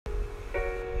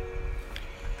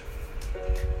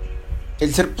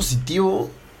El ser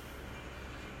positivo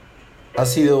ha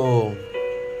sido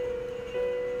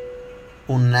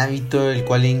un hábito el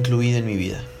cual he incluido en mi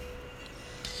vida.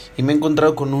 Y me he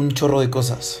encontrado con un chorro de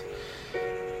cosas.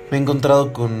 Me he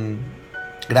encontrado con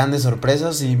grandes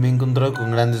sorpresas y me he encontrado con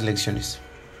grandes lecciones.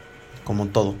 Como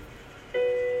todo.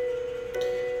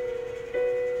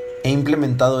 He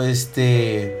implementado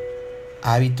este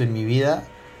hábito en mi vida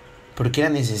porque era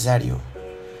necesario.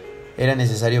 Era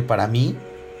necesario para mí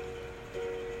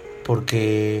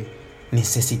porque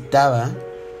necesitaba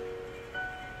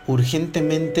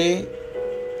urgentemente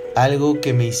algo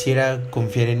que me hiciera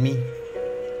confiar en mí.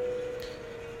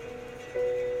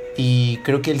 Y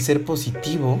creo que el ser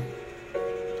positivo,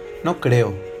 no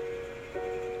creo,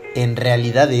 en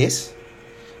realidad es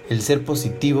el ser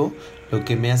positivo lo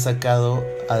que me ha sacado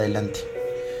adelante.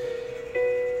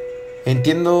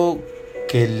 Entiendo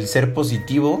que el ser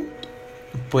positivo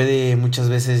puede muchas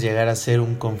veces llegar a ser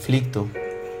un conflicto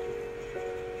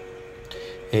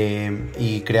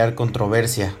y crear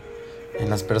controversia en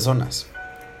las personas.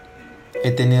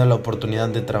 He tenido la oportunidad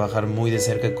de trabajar muy de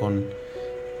cerca con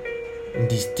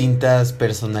distintas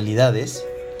personalidades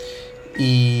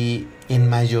y en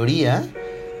mayoría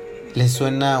les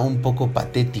suena un poco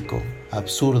patético,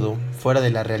 absurdo, fuera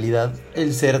de la realidad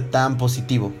el ser tan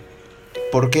positivo.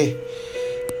 ¿Por qué?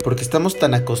 Porque estamos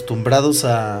tan acostumbrados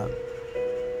a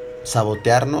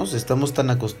sabotearnos, estamos tan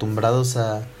acostumbrados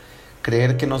a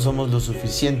creer que no somos lo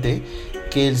suficiente,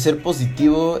 que el ser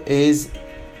positivo es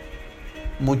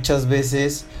muchas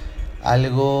veces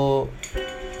algo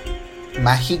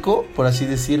mágico, por así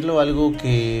decirlo, algo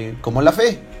que, como la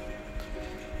fe,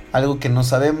 algo que no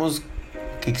sabemos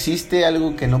que existe,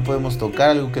 algo que no podemos tocar,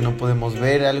 algo que no podemos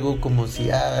ver, algo como si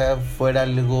fuera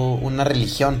algo, una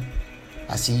religión.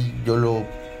 Así yo lo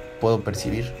puedo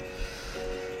percibir.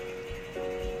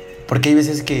 Porque hay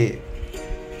veces que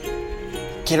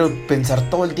quiero pensar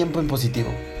todo el tiempo en positivo,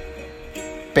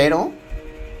 pero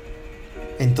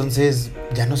entonces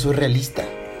ya no soy realista.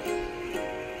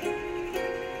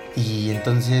 Y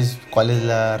entonces, ¿cuál es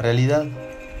la realidad?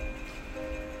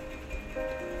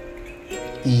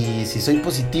 Y si soy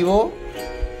positivo,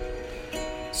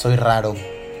 soy raro.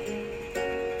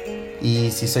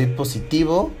 Y si soy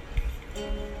positivo,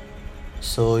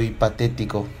 soy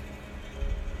patético.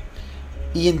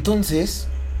 Y entonces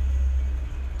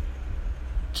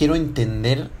quiero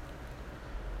entender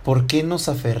por qué nos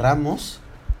aferramos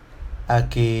a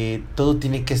que todo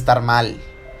tiene que estar mal.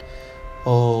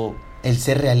 O el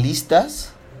ser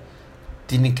realistas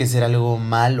tiene que ser algo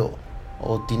malo.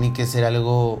 O tiene que ser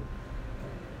algo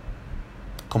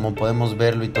como podemos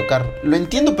verlo y tocar. Lo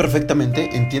entiendo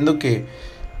perfectamente. Entiendo que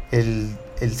el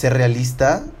ser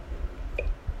realista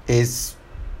es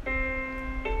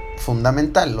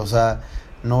fundamental. O sea,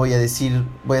 no voy a decir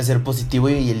voy a ser positivo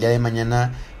y el día de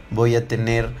mañana voy a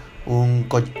tener un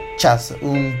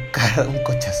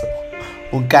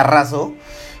carrazo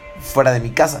fuera de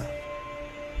mi casa.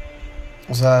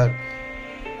 O sea,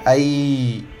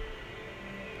 hay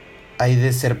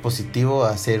de ser positivo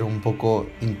a ser un poco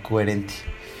incoherente.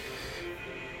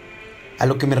 A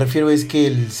lo que me refiero es que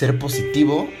el ser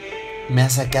positivo me ha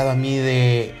sacado a mí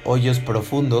de hoyos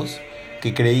profundos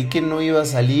que creí que no iba a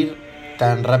salir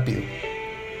tan rápido.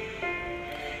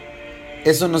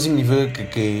 Eso no significa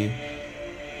que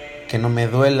no me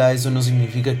duela, eso no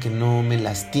significa que no me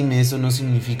lastime, eso no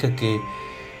significa que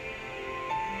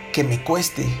me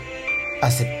cueste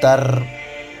aceptar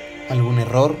algún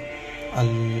error,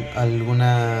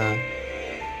 alguna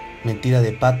metida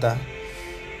de pata.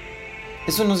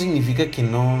 Eso no significa que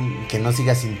no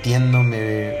siga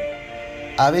sintiéndome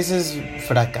a veces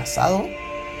fracasado,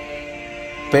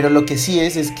 pero lo que sí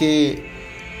es que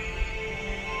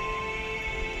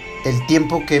el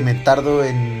tiempo que me tardo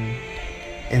en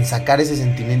sacar ese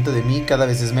sentimiento de mí cada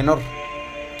vez es menor.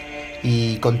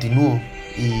 Y continúo.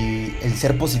 Y el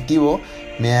ser positivo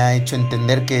me ha hecho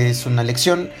entender que es una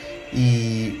lección.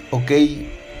 Y ok,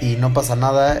 y no pasa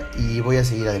nada y voy a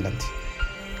seguir adelante.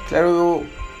 Claro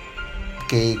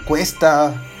que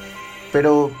cuesta,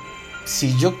 pero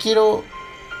si yo quiero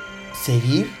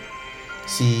seguir,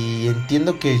 si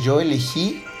entiendo que yo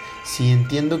elegí, si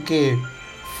entiendo que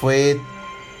fue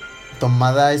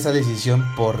tomada esa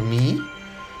decisión por mí,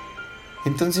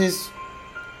 entonces,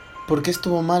 ¿por qué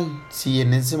estuvo mal? Si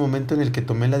en ese momento en el que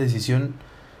tomé la decisión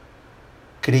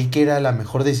creí que era la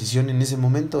mejor decisión en ese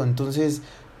momento, entonces,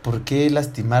 ¿por qué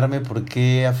lastimarme? ¿Por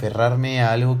qué aferrarme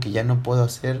a algo que ya no puedo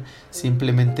hacer?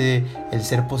 Simplemente el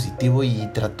ser positivo y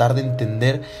tratar de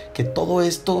entender que todo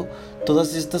esto,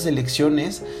 todas estas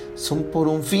elecciones son por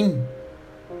un fin.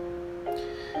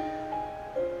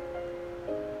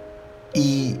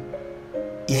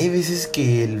 Y hay veces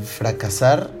que el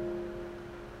fracasar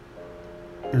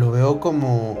lo veo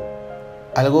como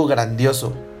algo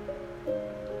grandioso,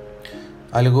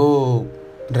 algo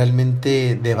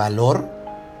realmente de valor.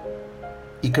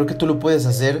 Y creo que tú lo puedes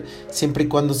hacer siempre y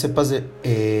cuando sepas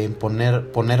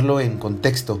ponerlo en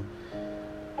contexto.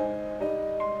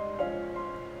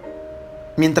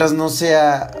 Mientras no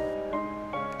sea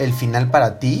el final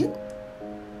para ti,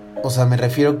 o sea, me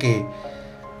refiero que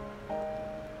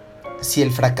si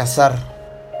el fracasar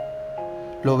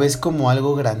lo ves como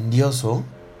algo grandioso,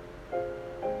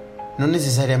 no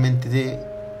necesariamente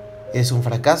es un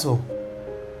fracaso.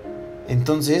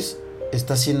 Entonces,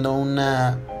 está siendo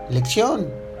una lección.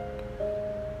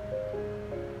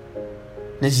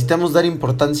 Necesitamos dar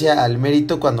importancia al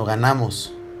mérito cuando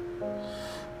ganamos.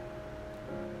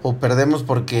 O perdemos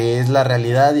porque es la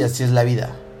realidad y así es la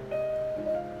vida.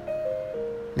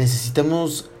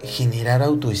 Necesitamos generar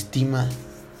autoestima,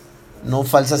 no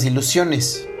falsas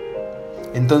ilusiones.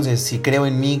 Entonces, si creo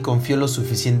en mí, confío lo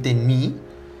suficiente en mí,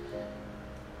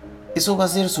 eso va a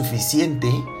ser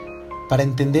suficiente para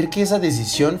entender que esa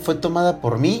decisión fue tomada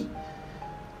por mí.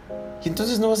 Y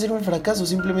entonces no va a ser un fracaso,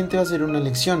 simplemente va a ser una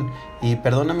lección. Y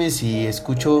perdóname si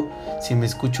me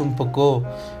escucho un poco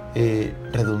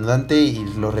redundante y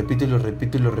lo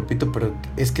repito, pero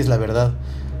es que es la verdad.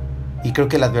 Y creo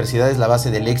que la adversidad es la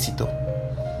base del éxito.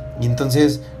 Y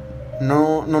entonces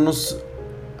no nos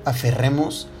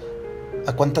aferremos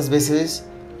a cuántas veces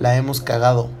la hemos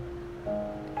cagado.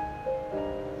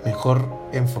 Mejor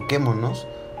enfoquémonos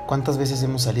cuántas veces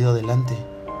hemos salido adelante.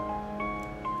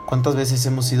 ¿Cuántas veces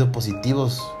hemos sido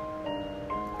positivos?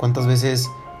 ¿Cuántas veces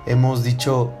hemos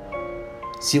dicho,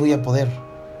 sí voy a poder?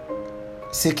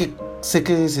 Sé que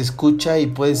se escucha y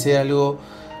puede ser algo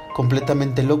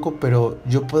completamente loco, pero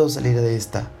yo puedo salir de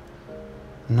esta.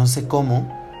 No sé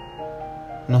cómo,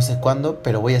 no sé cuándo,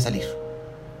 pero voy a salir.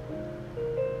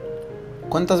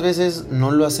 ¿Cuántas veces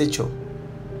no lo has hecho?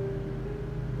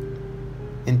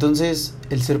 Entonces,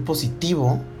 el ser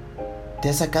positivo te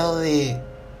ha sacado de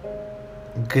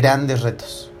grandes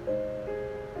retos.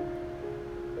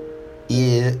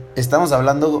 Y estamos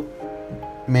hablando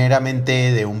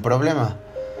meramente de un problema.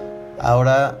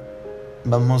 Ahora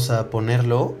vamos a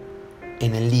ponerlo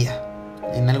en el día,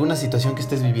 en alguna situación que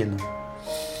estés viviendo.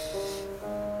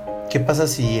 ¿Qué pasa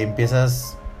si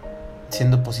empiezas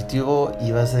siendo positivo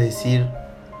y vas a decir,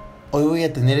 hoy voy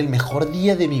a tener el mejor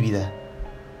día de mi vida?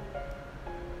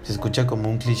 Se escucha como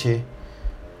un cliché.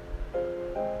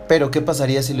 Pero ¿qué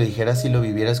pasaría si lo dijeras, si lo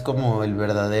vivieras como el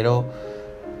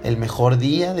mejor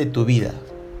día de tu vida?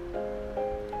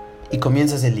 Y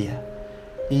comienzas el día.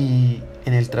 Y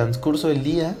en el transcurso del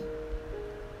día,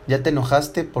 ya te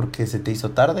enojaste porque se te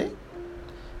hizo tarde.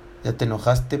 Ya te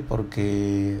enojaste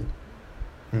porque,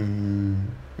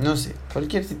 no sé,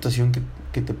 cualquier situación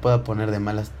que te pueda poner de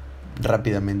malas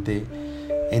rápidamente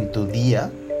en tu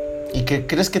día. Y que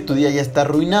crees que tu día ya está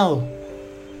arruinado.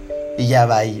 Y ya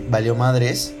valió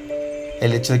madres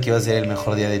el hecho de que iba a ser el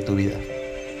mejor día de tu vida.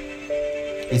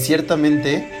 Y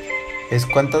ciertamente es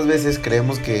cuántas veces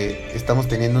creemos que estamos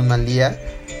teniendo un buen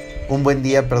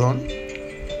día,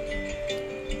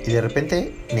 y de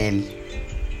repente,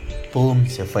 pum,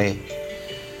 se fue.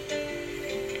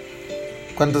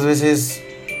 ¿Cuántas veces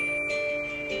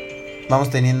vamos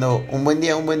teniendo un buen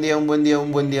día,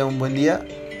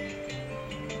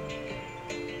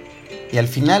 y al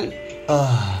final,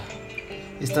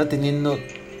 está teniendo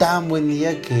tan buen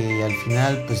día que al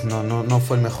final pues no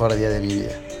fue el mejor día de mi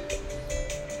vida?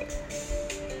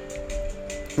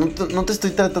 No te estoy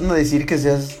tratando de decir que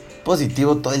seas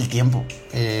positivo todo el tiempo,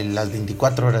 las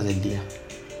 24 horas del día,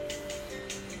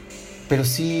 pero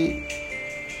sí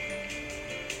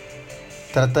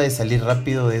trata de salir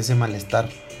rápido de ese malestar.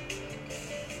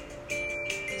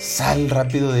 Sal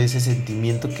rápido de ese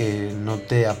sentimiento que no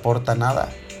te aporta nada.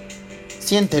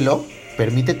 Siéntelo,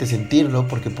 permítete sentirlo,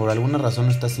 porque por alguna razón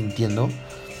lo estás sintiendo.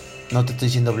 No te estoy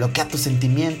diciendo bloquea tus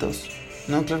sentimientos.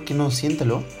 No, claro que no,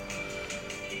 siéntelo.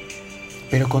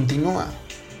 Pero continúa.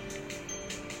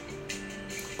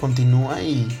 Continúa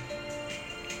y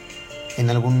en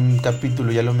algún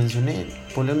capítulo ya lo mencioné,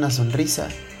 ponle una sonrisa.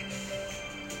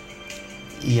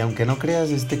 Y aunque no creas,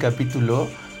 este capítulo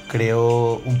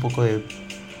creó un poco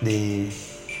de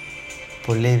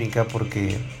polémica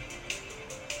porque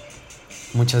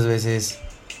muchas veces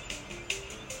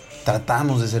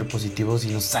tratamos de ser positivos y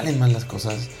nos salen mal las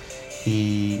cosas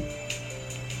y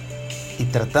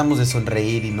tratamos de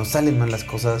sonreír y nos salen mal las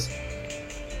cosas.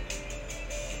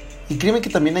 Y créeme que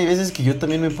también hay veces que yo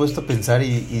también me he puesto a pensar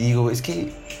y digo, es que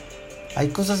hay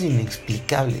cosas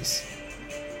inexplicables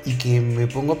y que me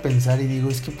pongo a pensar y digo,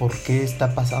 es que ¿por qué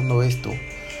está pasando esto?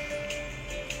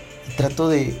 Y trato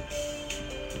de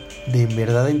en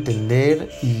verdad entender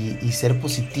y ser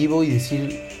positivo y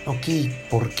decir, ok,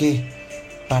 ¿por qué?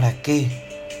 ¿Para qué?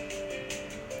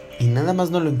 Y nada más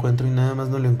no lo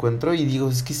encuentro y digo,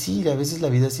 es que sí, a veces la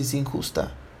vida sí es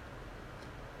injusta.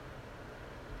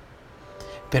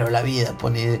 Pero la vida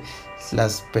pone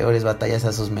las peores batallas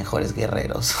a sus mejores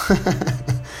guerreros.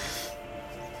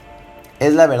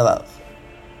 Es la verdad.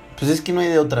 Pues es que no hay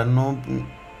de otra, no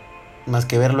más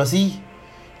que verlo así.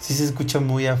 Sí se escucha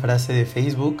muy a frase de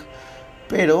Facebook,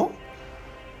 pero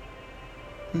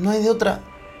no hay de otra.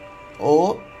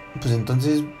 O pues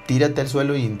entonces tírate al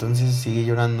suelo y entonces sigue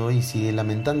llorando y sigue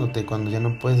lamentándote cuando ya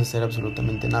no puedes hacer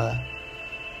absolutamente nada.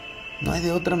 No hay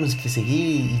de otra más que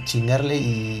seguir y chingarle,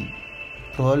 y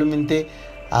probablemente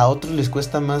a otros les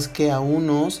cuesta más que a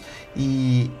unos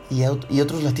y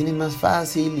otros la tienen más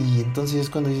fácil, y entonces es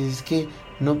cuando dices, es que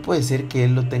no puede ser que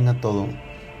él lo tenga todo.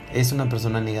 Es una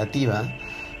persona negativa,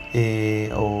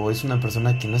 o es una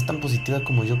persona que no es tan positiva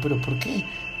como yo, pero ¿por qué?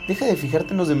 Deja de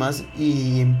fijarte en los demás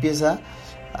y empieza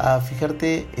a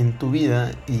fijarte en tu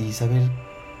vida y saber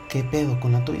qué pedo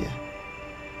con la tuya.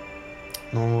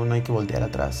 No hay que voltear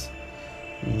atrás,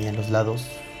 ni a los lados,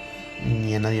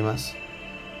 ni a nadie más.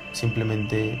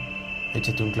 Simplemente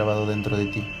échate un clavado dentro de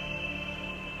ti,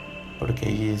 porque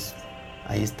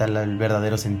ahí está el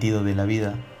verdadero sentido de la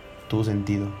vida, tu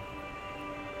sentido.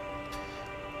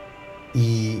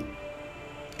 Y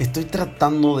estoy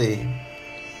tratando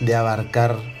de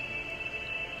abarcar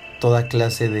toda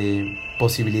clase de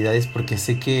posibilidades, porque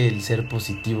sé que el ser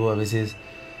positivo a veces,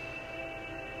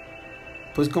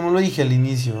 pues como lo dije al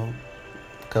inicio,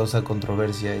 causa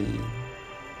controversia, y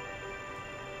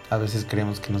a veces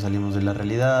creemos que no salimos de la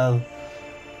realidad,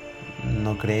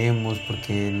 no creemos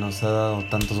porque nos ha dado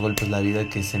tantos golpes la vida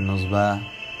que se nos va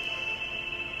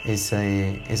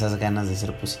esas ganas de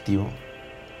ser positivo.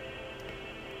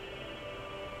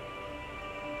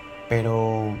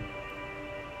 Pero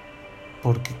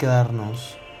 ¿por qué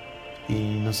quedarnos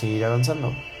y no seguir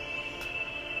avanzando?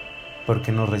 ¿Por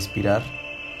qué no respirar?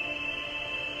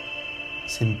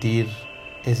 Sentir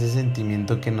ese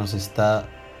sentimiento que nos está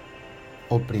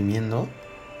oprimiendo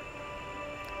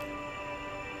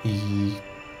y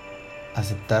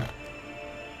aceptar,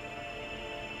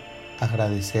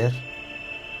 agradecer.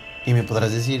 Y me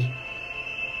podrás decir,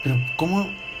 pero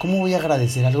 ¿cómo voy a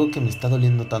agradecer algo que me está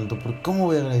doliendo tanto? ¿Cómo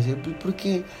voy a agradecer?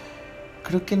 Porque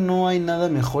creo que no hay nada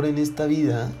mejor en esta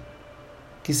vida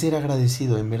que ser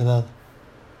agradecido, en verdad.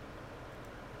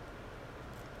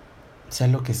 Sea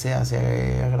lo que sea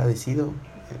agradecido.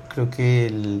 Creo que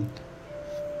el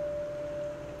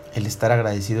estar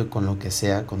agradecido con lo que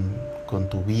sea, con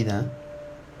tu vida,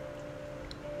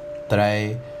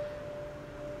 trae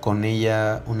con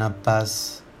ella una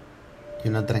paz y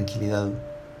una tranquilidad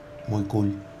muy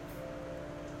cool.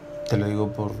 Te lo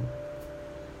digo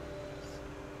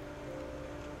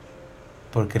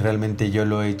porque realmente yo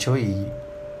lo he hecho y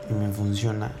me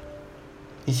funciona.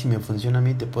 Y si me funciona a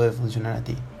mí, te puede funcionar a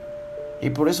ti.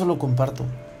 Y por eso lo comparto.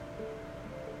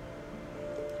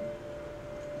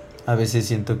 A veces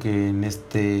siento que en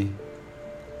este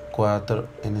cuarto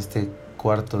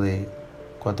de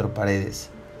 4 paredes,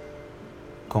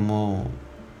 cómo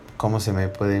se me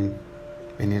pueden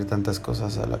venir tantas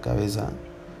cosas a la cabeza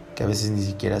que a veces ni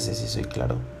siquiera sé si soy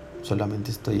claro. Solamente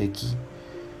estoy aquí,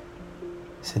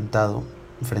 sentado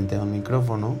frente a un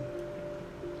micrófono,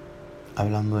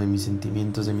 hablando de mis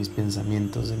sentimientos, de mis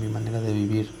pensamientos, de mi manera de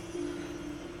vivir,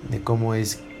 de cómo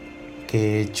es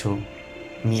que he hecho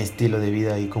mi estilo de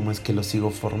vida y cómo es que lo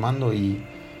sigo formando. Y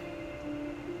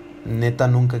neta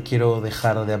nunca quiero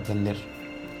dejar de aprender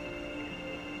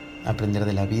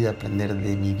de la vida, aprender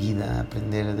de mi vida,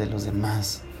 aprender de los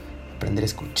demás, aprender a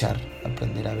escuchar,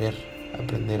 aprender a ver,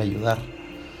 aprender a ayudar,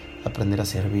 aprender a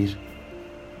servir.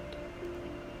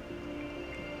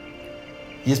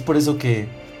 Y es por eso que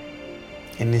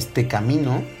en este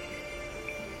camino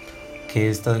que he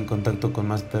estado en contacto con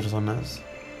más personas,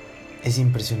 es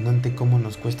impresionante cómo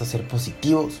nos cuesta ser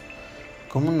positivos,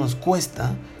 cómo nos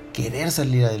cuesta querer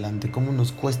salir adelante, cómo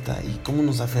nos cuesta y cómo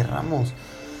nos aferramos.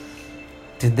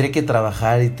 Tendré que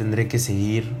trabajar y tendré que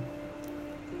seguir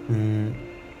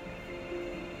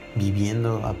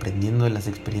viviendo, aprendiendo de las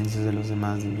experiencias de los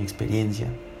demás, de mi experiencia,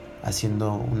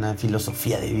 haciendo una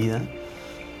filosofía de vida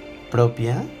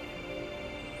propia.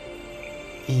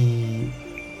 Y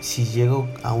si llego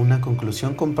a una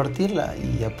conclusión, compartirla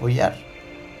y apoyar,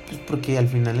 pues porque al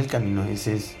final el camino,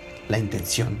 esa es la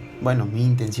intención, bueno, mi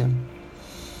intención.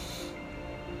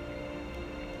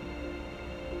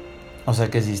 O sea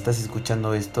que si estás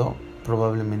escuchando esto,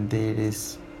 probablemente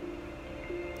eres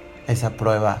esa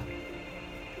prueba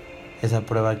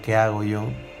que hago yo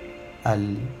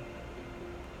al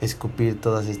escupir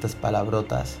todas estas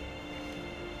palabrotas.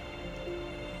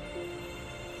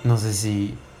 No sé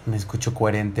si me escucho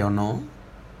coherente o no.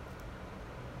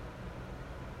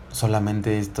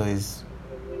 Solamente esto es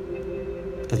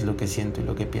lo que siento y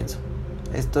lo que pienso.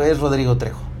 Esto es Rodrigo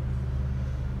Trejo.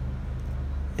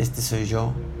 Este soy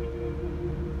yo.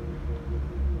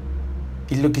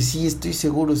 Y lo que sí estoy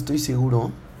seguro,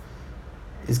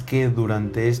 es que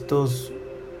durante estos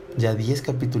ya 10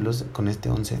 capítulos, con este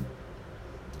 11,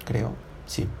 creo,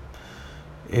 sí.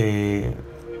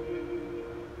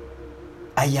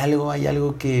 Hay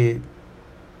algo que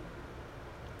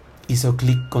hizo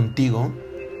clic contigo,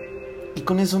 y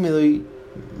con eso me doy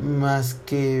más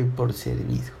que por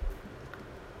servido,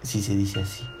 si se dice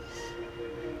así.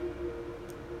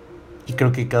 Y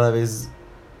creo que cada vez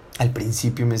al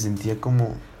principio me sentía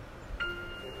como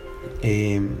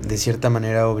de cierta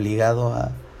manera obligado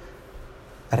a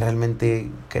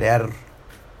realmente crear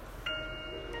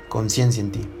conciencia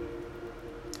en ti.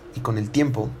 Y con el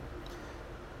tiempo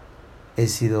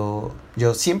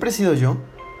siempre he sido yo,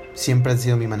 siempre ha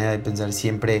sido mi manera de pensar,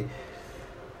 siempre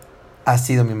ha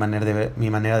sido mi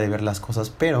manera de ver las cosas,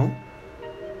 pero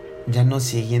ya no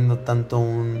siguiendo tanto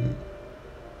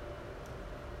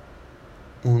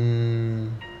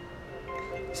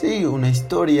una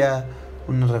historia,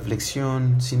 una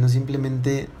reflexión, sino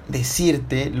simplemente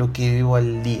decirte lo que vivo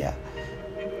al día,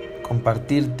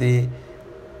 compartirte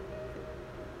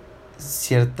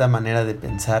cierta manera de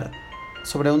pensar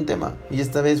sobre un tema, y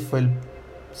esta vez fue el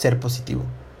ser positivo.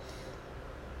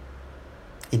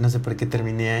 Y no sé por qué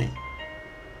terminé ahí,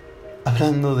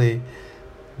 hablando de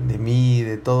mí y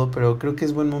de todo, pero creo que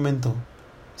es buen momento.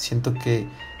 Siento que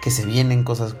se vienen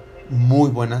cosas muy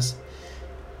buenas.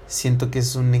 Siento que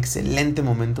es un excelente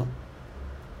momento.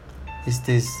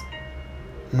 Este es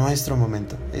nuestro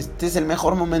momento. Este es el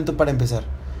mejor momento para empezar.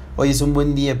 Hoy es un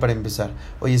buen día para empezar.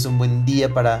 Hoy es un buen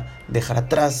día para dejar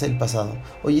atrás el pasado.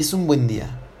 Hoy es un buen día.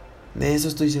 De eso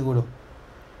estoy seguro.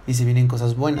 Y se vienen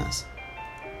cosas buenas.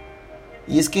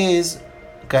 Y es que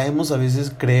caemos a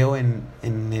veces, creo, en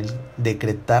el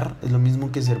decretar. Es lo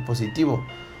mismo que ser positivo.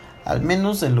 Al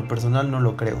menos en lo personal no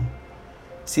lo creo.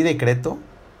 Sí decreto,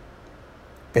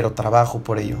 pero trabajo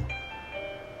por ello.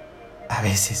 A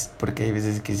veces, porque hay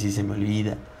veces que sí se me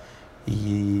olvida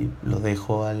y lo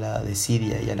dejo a la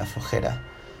desidia y a la flojera.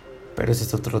 Pero ese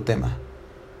es otro tema.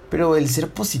 Pero el ser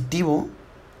positivo,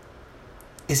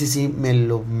 ese sí me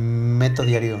lo meto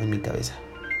diario en mi cabeza.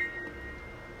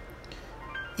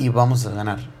 Y vamos a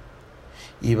ganar.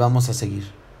 Y vamos a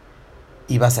seguir.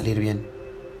 Y va a salir bien.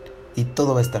 Y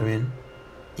todo va a estar bien.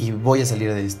 Y voy a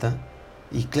salir de esta.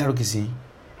 Y claro que sí.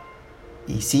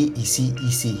 Y sí, y sí,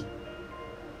 y sí.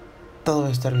 Todo va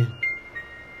a estar bien.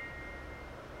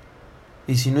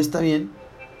 Y si no está bien,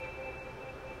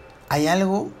 hay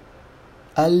algo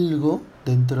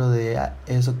dentro de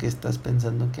eso que estás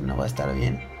pensando que no va a estar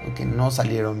bien, o que no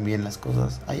salieron bien las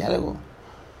cosas. Hay algo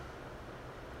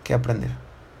que aprender.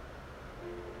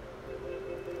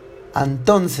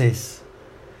 Entonces,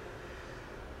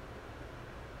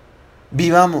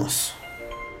 vivamos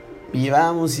y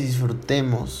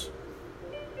disfrutemos.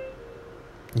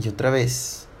 Y otra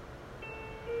vez,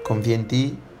 confía en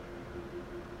ti,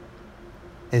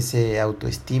 ese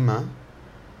autoestima,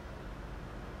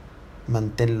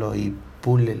 manténlo y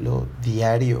púlelo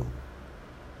diario,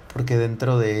 porque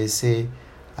dentro de ese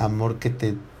amor que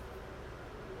te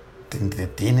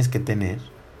tienes que tener,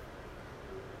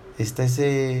 está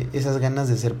esas ganas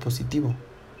de ser positivo,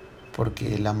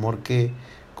 porque el amor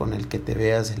con el que te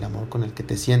veas, el amor con el que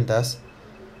te sientas,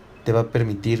 te va a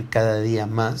permitir cada día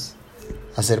más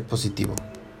a ser positivo.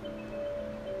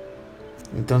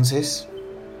 Entonces,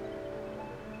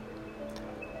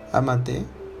 ámate,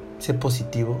 sé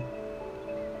positivo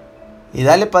y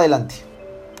dale para adelante,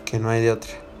 que no hay de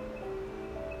otra.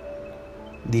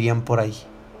 Dirían por ahí.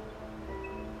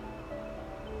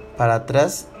 Para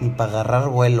atrás ni para agarrar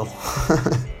vuelo.